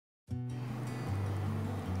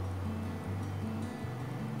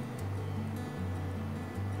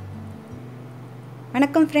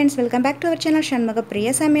வணக்கம் friends, welcome back to our channel Shanmuga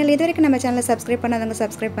Priya சமையல். இது வரைக்கும் நம்ம சேனலை சப்ஸ்கிரைப் பண்ணாதவங்க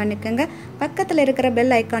சப்ஸ்கிரைப் பண்ணிக்கோங்க. பக்கத்தில் இருக்கிற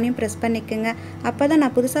பெல் ஐக்கானையும் ப்ரெஸ் பண்ணிக்கோங்க. அப்போ தான்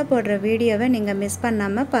நான் புதுசாக போடுற வீடியோவை நீங்கள் மிஸ்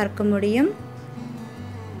பண்ணாமல் பார்க்க முடியும்.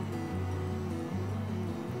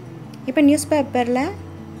 இப்போ நியூஸ் பேப்பரில்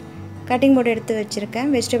கட்டிங் போர்டு எடுத்து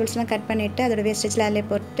வச்சுருக்கேன். வெஜிடபிள்ஸ்லாம் கட் பண்ணிவிட்டு அதோட வேஸ்டேஜில் அதிலே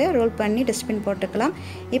போட்டு ரோல் பண்ணி டஸ்ட்பின் போட்டுக்கலாம்.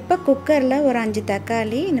 இப்போ குக்கரில் ஒரு 5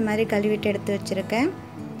 தக்காளி இந்த மாதிரி கழுவிட்டு எடுத்து வச்சுருக்கேன்.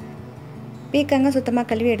 பீக்கங்காய் சுத்தமாக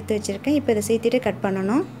கழுவி எடுத்து வச்சுருக்கேன். இப்போ இதை சேர்த்துட்டு கட்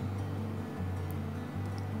பண்ணணும்.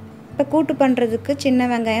 இப்போ கூட்டு பண்ணுறதுக்கு சின்ன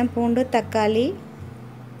வெங்காயம், பூண்டு, தக்காளி,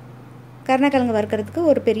 கருணக்கிழங்கு வறுக்கிறதுக்கு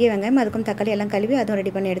ஒரு பெரிய வெங்காயம், அதுக்கும் தக்காளி எல்லாம் கழுவி அதுவும்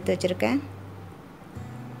ரெடி பண்ணி எடுத்து வச்சுருக்கேன்.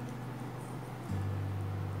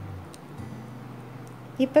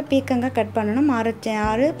 இப்போ பீக்கங்காய் கட் பண்ணணும்.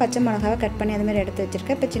 6 பச்சை மிளகாவை கட் பண்ணி அதுமாதிரி எடுத்து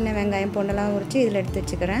வச்சுருக்கேன். இப்போ சின்ன வெங்காயம், பூண்டெல்லாம் உரித்து இதில் எடுத்து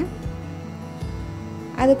வச்சுக்கிறேன்.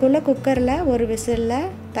 அதுக்குள்ளே குக்கரில் ஒரு விசிலில்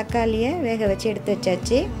தக்காளியை வேக வச்சு எடுத்து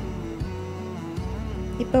வச்சாச்சு.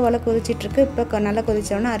 இப்போ ஒலை கொதிச்சிட்ருக்கு. இப்போ நல்லா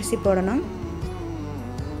கொதிச்சோன்னா அரிசி போடணும்.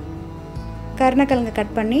 கருணக்கிழங்கு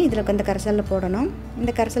கட் பண்ணி இதில் கொஞ்சம் கரைசலில் போடணும்.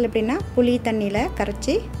 இந்த கரைசல் எப்படின்னா புளி தண்ணியில்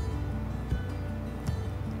கரைச்சி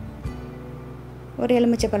ஒரு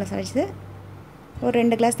எலுமிச்சை பழம் சமைச்சு ஒரு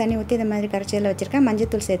 2 கிளாஸ் தண்ணி ஊற்றி இந்த மாதிரி கரைச்சியில் வச்சுருக்கேன்.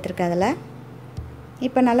 மஞ்சத்தூள் சேர்த்துருக்கேன் அதில்.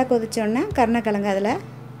 இப்போ நல்லா கொதிச்சோன்னே கருணக்கிழங்கு அதில்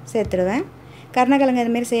சேர்த்துடுவேன். கருணக்கிழங்கு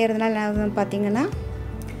இதுமாரி செய்கிறதுனால பார்த்திங்கன்னா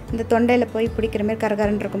இந்த தொண்டையில் போய் பிடிக்கிற மாதிரி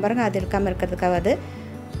கரகரன்னு இருக்கும் பாருங்கள், அது இருக்காமல் இருக்கிறதுக்காவது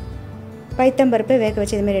பைத்தம்பருப்பு வேக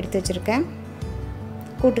வச்சு இதுமாரி எடுத்து வச்சுருக்கேன்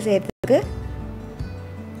கூட்டு செய்கிறதுக்கு.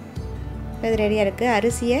 இது ரெடியாக இருக்குது.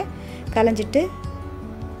 அரிசியை களைஞ்சிட்டு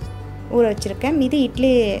ஊற வச்சுருக்கேன். மீதி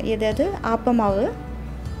இட்லி ஏதாவது ஆப்பமாவு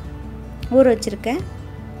ஊற வச்சுருக்கேன்.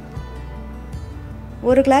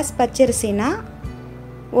 1 கிளாஸ் பச்சரிசினா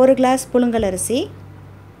 1 கிளாஸ் புழுங்கல் அரிசி,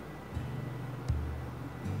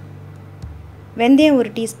 வெந்தயம் 1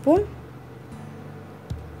 டீஸ்பூன்,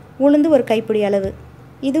 உளுந்து ஒரு கைப்பிடி அளவு.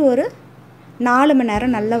 இது ஒரு 4 மணி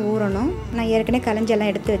நேரம் நல்லா ஊறணும். நான் ஏற்கனவே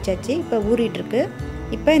களைஞ்செல்லாம் எடுத்து வச்சாச்சு. இப்போ ஊறிட்டுருக்கு.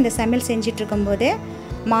 இப்போ இந்த சமையல் செஞ்சிட்ருக்கும்போதே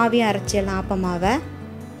மாவையும் அரைச்சிடலாம். ஆப்ப மாவை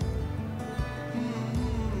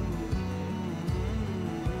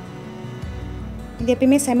இது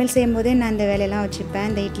எப்பயுமே சமையல் செய்யும்போதே நான் இந்த வேலையெல்லாம் வச்சுப்பேன்.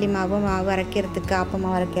 இந்த இட்லி மாவு அரைக்கிறதுக்கு, ஆப்ப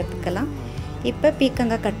மாவு அரைக்கிறதுக்கெல்லாம். இப்போ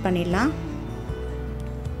பீக்கங்காய் கட் பண்ணிடலாம்.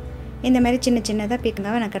 இந்த மாதிரி சின்ன சின்னதாக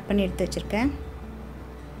பீக்கங்காவை நான் கட் பண்ணி எடுத்து வச்சுருக்கேன்.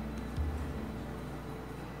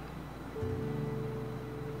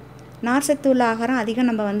 நார் சத்து உள்ள ஆகாரம் அதிகம்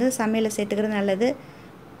நம்ம சமையலில் சேர்த்துக்கிறது நல்லது.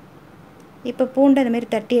 இப்போ பூண்டு அதுமாரி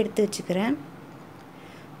தட்டி எடுத்து வச்சுக்கிறேன்.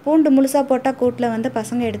 பூண்டு முழுசாக போட்டால் கூட்டில்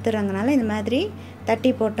பசங்க எடுத்துடுறாங்கனால இந்த மாதிரி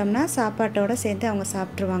தட்டி போட்டோம்னா சாப்பாட்டோடு சேர்ந்து அவங்க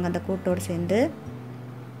சாப்பிட்ருவாங்க, அந்த கூட்டோடு சேர்ந்து.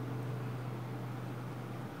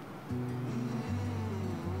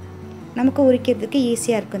 நமக்கு உரிக்கிறதுக்கு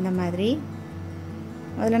ஈஸியாக இருக்கும். இந்த மாதிரி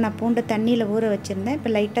அதில் நான் பூண்டை தண்ணியில் ஊற வச்சுருந்தேன். இப்போ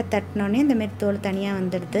லைட்டாக தட்டினோடனே இந்தமாரி தோல் தனியாக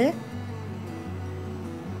வந்துடுது.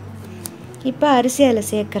 இப்போ அரிசி அதில்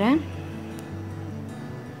சேர்க்குறேன்.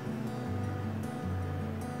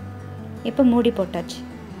 இப்போ மூடி போட்டாச்சு.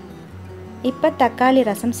 இப்போ தக்காளி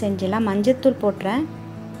ரசம் செஞ்சிடலாம். மஞ்சத்தூள் போட்டுறேன்.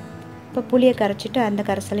 இப்போ புளியை கரைச்சிட்டு அந்த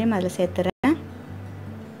கரைசலையும் அதில் சேர்த்துறேன்.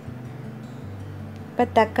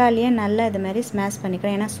 இப்போ தக்காளியை நல்லா இது மாதிரி ஸ்மாஷ்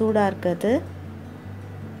பண்ணிக்கிறேன், ஏன்னா சூடாக இருக்குது.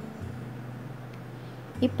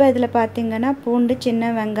 இப்போ இதில் பார்த்திங்கன்னா பூண்டு, சின்ன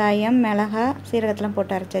வெங்காயம், மிளகாய், சீரகத்தெலாம்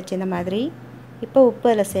போட்டு அரைச்சாச்சு இந்த மாதிரி. இப்போ உப்பு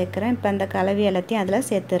அதில் சேர்க்குறேன். இப்போ அந்த கலவி எல்லாத்தையும் அதில்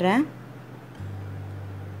சேர்த்துறேன்.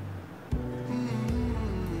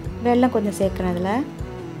 வெல்லம் கொஞ்சம் சேர்க்குறேன் அதில்.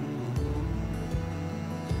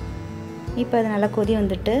 இப்போ அது நல்லா கொதி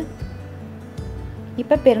வந்துட்டு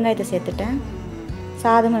இப்போ பெருங்காயத்தை சேர்த்துட்டேன்.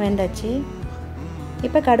 சாதமும் வெந்தாச்சு.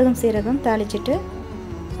 இப்போ கடுகும் சீரகம் தாளிச்சிட்டு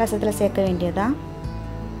ரசத்தில் சேர்க்க வேண்டியதான்.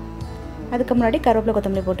 அதுக்கு முன்னாடி கருவேப்பிலை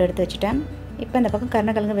கொத்தமல்லி போட்டு எடுத்து வச்சுட்டேன். இப்போ இந்த பக்கம்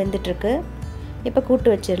கருணக்கிழங்கு வெந்துட்டுருக்கு. இப்போ கூட்டு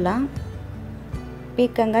வச்சிடலாம்.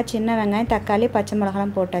 பீக்கங்காய், சின்ன வெங்காயம், தக்காளி, பச்சை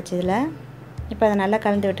மிளகாலாம் போட்டாச்சு இதில். இப்போ அதை நல்லா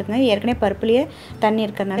கலந்து விட்டுருங்க. ஏற்கனவே பருப்புலேயே தண்ணி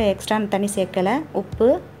இருக்கிறதுனால எக்ஸ்ட்ரா தண்ணி சேர்க்கலை. உப்பு,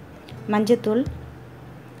 மஞ்சத்தூள்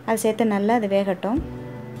அதை சேர்த்து நல்லா அது வேகட்டும்.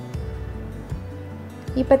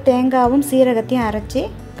 இப்போ தேங்காயும் சீரகத்தையும் அரைச்சி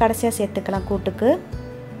கடைசியாக சேர்த்துக்கலாம் கூட்டுக்கு.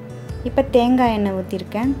 இப்போ தேங்காய் எண்ணெய்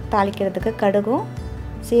ஊற்றிருக்கேன் தாளிக்கிறதுக்கு. கடுகும்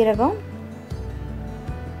சீரகம்,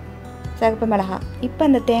 சிகப்பு மிளகாய். இப்போ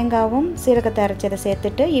அந்த தேங்காயும் சீரகத்தை அரைச்சதை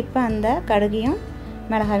சேர்த்துட்டு இப்போ அந்த கடுகையும்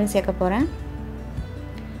மிளகாயும் சேர்க்க போகிறேன்.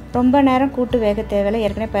 ரொம்ப நேரம் கூட்டு வேக தேவையில்லை,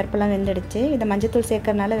 ஏற்கனவே பருப்புலாம் வெந்துடுச்சு. இதை மஞ்சத்தூள்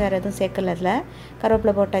சேர்க்கறனால வேறு எதுவும் சேர்க்கல. அதில்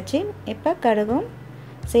கருவேப்பிலை போட்டாச்சு. இப்போ கடுகும்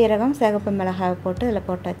சீரகம், சிகப்பு மிளகாவை போட்டு இதில்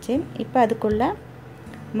போட்டாச்சு. இப்போ அதுக்குள்ளே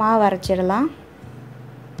மாவு அரைச்சிடலாம்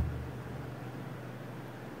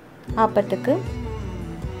ஆப்பத்துக்கு.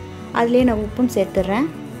 அதுலேயே நான் உப்பும் சேர்த்துட்றேன்.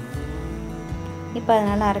 இப்போ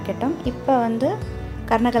அதனால் அரைக்கட்டும். இப்போ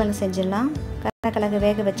கருணக்கிழங்கு செஞ்சிடலாம். கருணக்கிழங்கு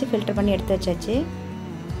வேக வச்சு ஃபில்டர் பண்ணி எடுத்து வச்சாச்சு.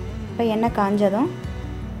 இப்போ எண்ணெய் காஞ்சதும்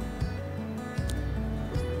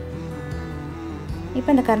இப்போ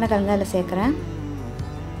இந்த கருணக்கிழங்கு அதில் சேர்க்குறேன்.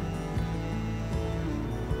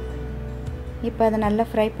 இப்போ அதை நல்லா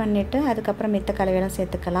ஃப்ரை பண்ணிவிட்டு அதுக்கப்புறம் மித்த கலவையெல்லாம்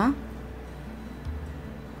சேர்த்துக்கலாம்.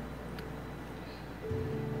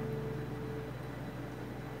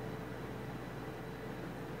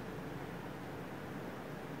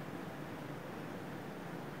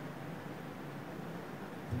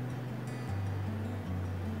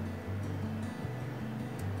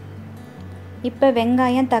 இப்போ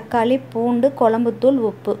வெங்காயம், தக்காளி, பூண்டு, குழம்புத்தூள்,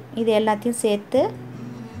 உப்பு இது எல்லாத்தையும் சேர்த்து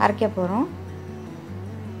அரைக்க போகிறோம்.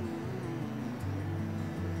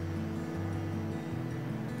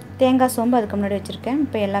 தேங்காய் சோம்பு அதுக்கு முன்னாடி வச்சுருக்கேன்.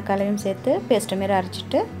 இப்போ எல்லா கலவையும் சேர்த்து பேஸ்ட்டு மாரி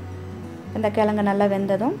அரைச்சிட்டு இந்த கிழங்கு நல்லா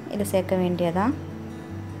வெந்ததும் இதை சேர்க்க வேண்டியதான்.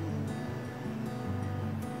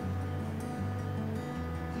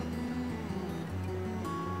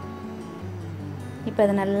 இப்போ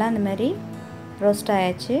அது நல்லா இந்த மாதிரி ரோஸ்ட்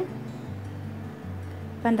ஆயாச்சு.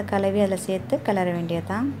 இப்போ அந்த கலவை அதில் சேர்த்து கிளற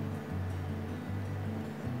வேண்டியதான்.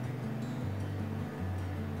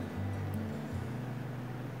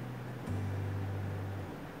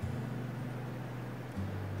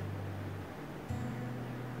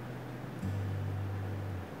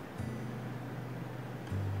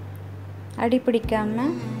 அடி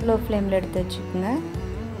பிடிக்காமல் லோ ஃப்ளேமில் எடுத்து வச்சுக்கோங்க.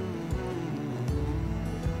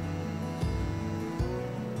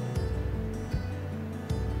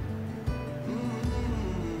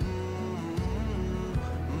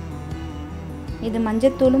 இது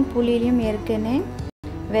மஞ்சத்தூளும் புளியிலையும் ஏற்கனவே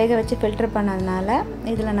வேக வச்சு ஃபில்டர் பண்ணதுனால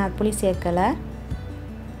இதில் நான் புளி சேர்க்கலை.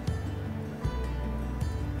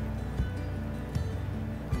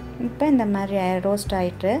 இப்போ இந்த மாதிரி ரோஸ்ட்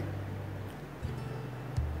ஆகிட்டு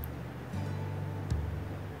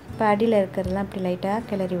இப்போ அடியில் இருக்கிறதெல்லாம் இப்படி லைட்டாக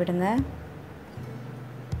கிளறி விடுங்க.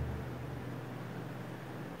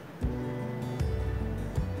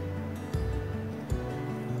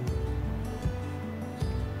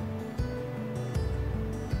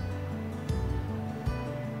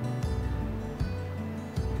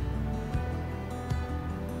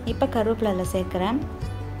 இப்போ கருவேப்பிலை சேர்க்குறேன்.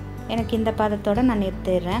 எனக்கு இந்த பதத்தோடு நான்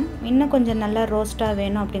நிறுத்திடுறேன். இன்னும் கொஞ்சம் நல்லா ரோஸ்ட்டாக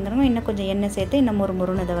வேணும் அப்படிங்கிறவங்க இன்னும் கொஞ்சம் எண்ணெய் சேர்த்து இன்னும்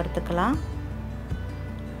முறுமுறுன்னு இதை வறுத்துக்கலாம்.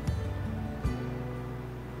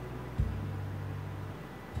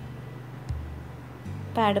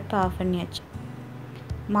 இப்போ அடுப்பு ஆஃப் பண்ணியாச்சு.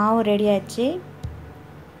 மாவு ரெடி ஆச்சு.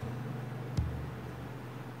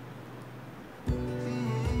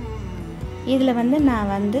 இதில்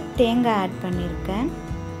நான் தேங்காய் ஆட் பண்ணியிருக்கேன்.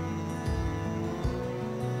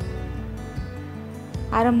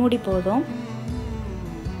 அரை மூடி போதும்.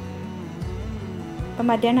 இப்போ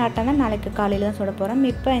மத்தியானம் ஆட்டாங்க, நாளைக்கு காலையில் தான் சுட போகிறோம்.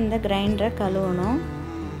 இப்போ இந்த கிரைண்டரை கழுவணும்.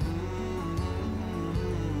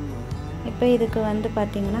 இப்போ இதுக்கு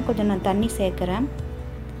பார்த்திங்கன்னா கொஞ்சம் நான் தண்ணி சேர்க்குறேன்.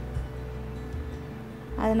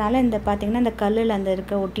 அதனால் பார்த்திங்கன்னா இந்த கல்லில்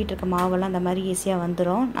ஒட்டிகிட்டு இருக்க மாவெல்லாம் அந்த மாதிரி ஈஸியாக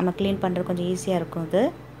வந்துடும். நம்ம க்ளீன் பண்ணுறது கொஞ்சம் ஈஸியாக இருக்கும். இது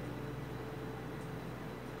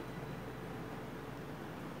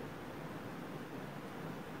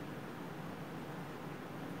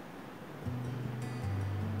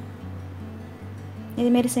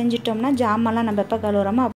இதுமாரி செஞ்சிட்டோம்னா ஜாமெல்லாம் நம்ம எப்போ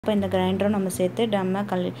கழுவுறோமோ அப்போ இந்த கிரைண்டரும் நம்ம சேர்த்து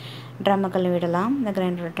ட்ரம்மை கழுவிடலாம். இந்த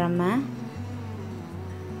கிரைண்டர் ட்ரம்மை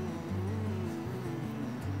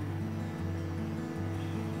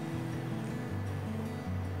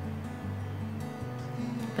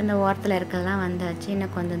இப்போ இந்த ஓரத்தில் இருக்கிறதெல்லாம் வந்தாச்சு.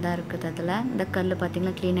 இன்னும் கொஞ்சம் தான் இருக்குது. அதில் இந்த கல்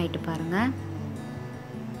பார்த்திங்கன்னா க்ளீன் ஆகிட்டு பாருங்கள்.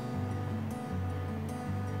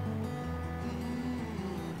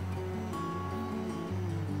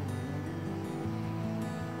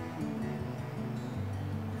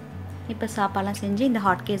 இப்போ சாப்பாடெல்லாம் செஞ்சு இந்த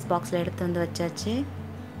ஹாட் கேஸ் பாக்ஸில் எடுத்து வச்சாச்சு.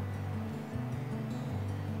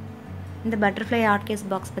 இந்த பட்டர்ஃப்ளை ஹாட் கேஸ்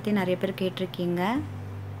பாக்ஸ் பற்றி நிறைய பேர் கேட்டிருக்கீங்க.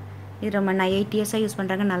 இது ரொம்ப 8 இயர்ஸாக யூஸ்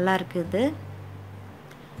பண்ணுறாங்க. நல்லா இருக்குது.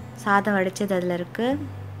 சாதம் வடித்தது அதில் இருக்குது.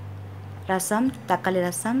 ரசம், தக்காளி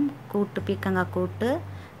ரசம், கூட்டு, பீக்கங்காய் கூட்டு,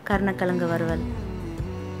 கருணக்கிழங்கு வறுவல்,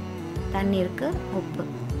 தண்ணி இருக்குது, உப்பு,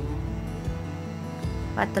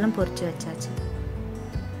 வத்தலும் பொரிச்சு வச்சாச்சு.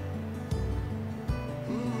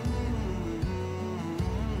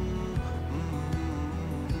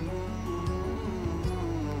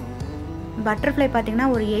 பட்டர்ஃப்ளை பார்த்திங்கன்னா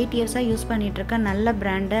ஒரு 8 இயர்ஸாக யூஸ் பண்ணிகிட்ருக்கேன். நல்ல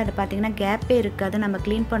பிராண்டு. அது பார்த்திங்கன்னா கேப்பே இருக்காது. நம்ம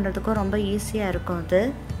க்ளீன் பண்ணுறதுக்கும் ரொம்ப ஈஸியாக இருக்கும். அது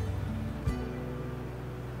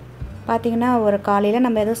பார்த்திங்கன்னா ஒரு காலையில்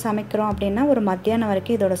நம்ம எதுவும் சமைக்கிறோம் அப்படின்னா ஒரு மத்தியானம்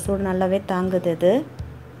வரைக்கும் இதோட சூடு நல்லாவே தாங்குது. இது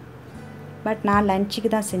பட் நான் லஞ்சுக்கு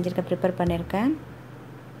தான் செஞ்சுருக்கேன், ப்ரிப்பேர் பண்ணியிருக்கேன்.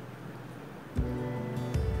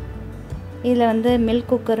 இதில்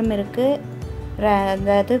மில்க் குக்கரும் இருக்குது,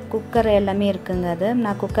 அதாவது குக்கர் எல்லாமே இருக்குங்க. அது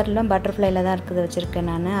நான் குக்கரில் பட்டர்ஃப்ளைல தான் இருக்குது வச்சுருக்கேன்.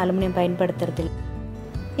 நான் அலுமினியம் பயன்படுத்துறது இல்லை.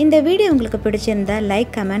 இந்த வீடியோ உங்களுக்கு பிடிச்சிருந்தா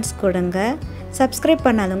லைக் கமெண்ட்ஸ் கொடுங்க. சப்ஸ்கிரைப்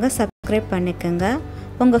பண்ணாதவங்க சப்ஸ்கிரைப் பண்ணிக்கோங்க.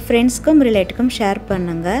 உங்கள் ஃப்ரெண்ட்ஸ்க்கும் ரிலேட்டிவ்க்கும் ஷேர்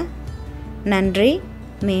பண்ணுங்கள். நன்றி.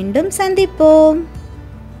 மீண்டும் சந்திப்போம்.